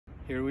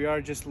Here we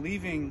are just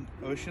leaving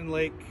Ocean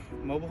Lake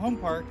Mobile Home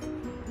Park.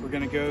 We're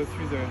gonna go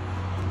through the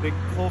big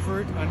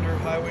culvert under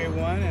Highway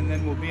 1 and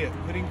then we'll be at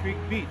Pudding Creek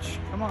Beach.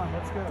 Come on,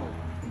 let's go.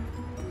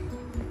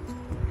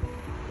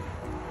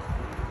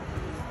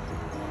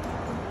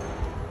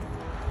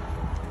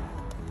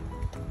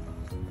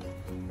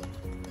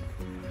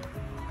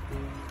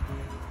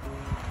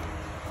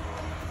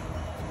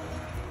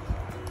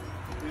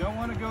 We don't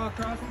want to go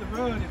across the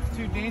road, it's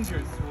too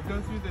dangerous. We'll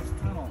go through this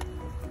tunnel.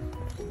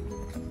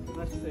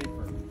 Much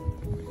safer.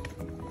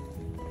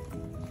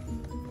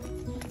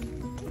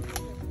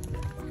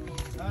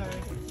 Hi.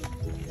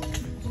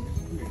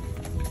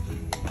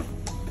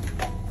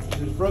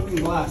 There's broken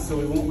glass, so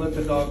we won't let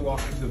the dog walk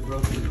through the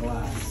broken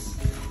glass.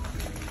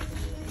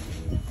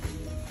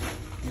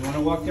 You want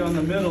to walk down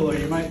the middle or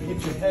you might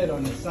hit your head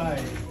on the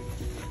side.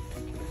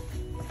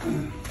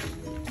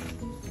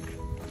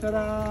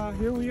 Ta-da!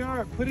 Here we are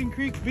at Pudding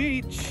Creek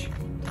Beach.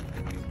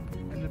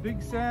 And the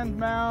big sand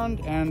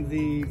mound and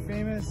the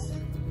famous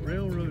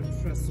railroad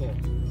trestle.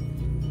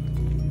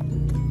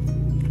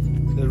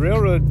 The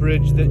railroad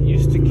bridge that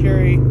used to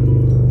carry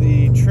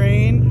the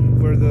train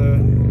where the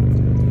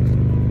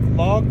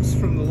logs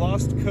from the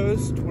Lost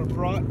Coast were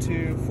brought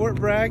to Fort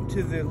Bragg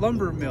to the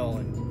lumber mill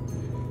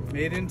and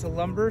made into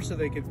lumber so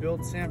they could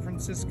build San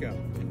Francisco.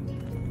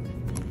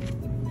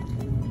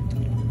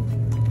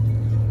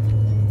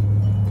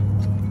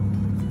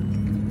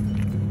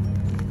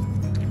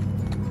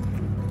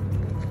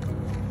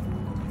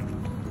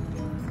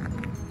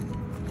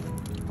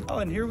 Oh,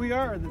 and here we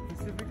are, the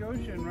Pacific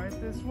Ocean right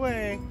this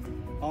way.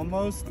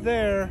 Almost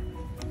there.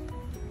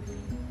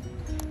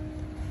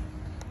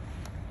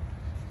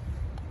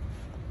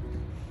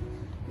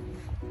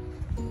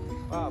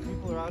 Wow,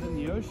 people are out in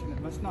the ocean.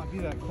 It must not be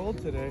that cold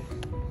today.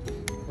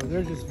 Or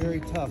they're just very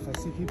tough. I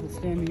see people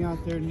standing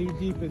out there knee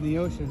deep in the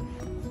ocean.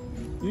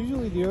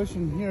 Usually the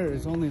ocean here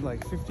is only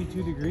like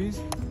 52 degrees,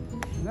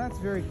 and that's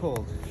very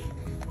cold.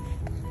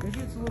 Maybe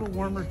it's a little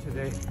warmer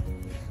today.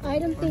 I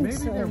don't think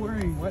so. Maybe they're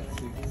wearing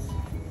wetsuits.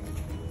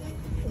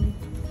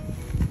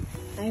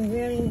 I'm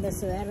wearing the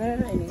sweater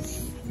and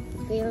it's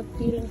still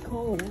feeling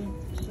cold,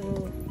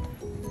 so...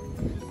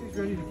 She's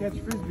ready to catch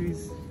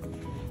Frisbees.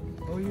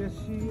 Oh yes,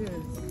 she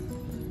is.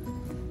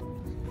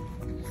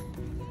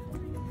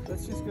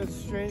 Let's just go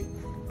straight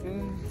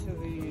into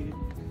the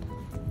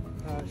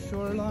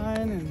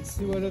shoreline and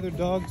see what other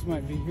dogs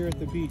might be here at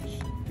the beach.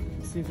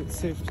 See if it's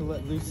safe to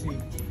let Lucy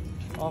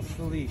off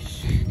the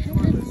leash. Come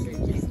on, Lucy. I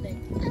don't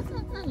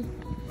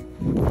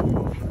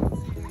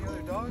see any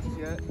other dogs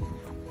yet.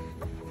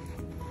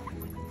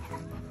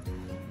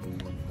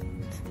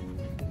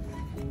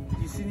 Do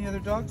you see any other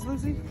dogs,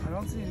 Lucy? I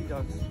don't see any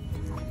dogs. I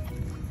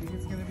think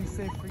it's going to be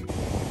safe for you.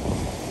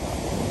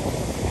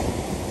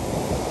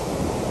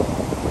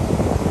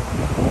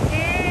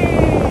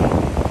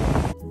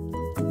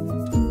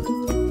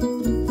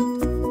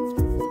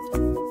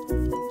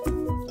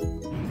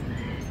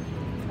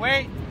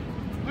 Wait,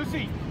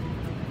 Lucy,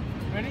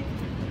 ready?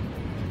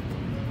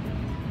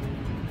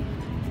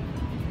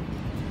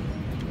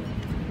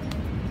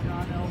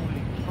 John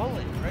Elway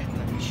bullet right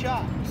in the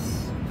chops.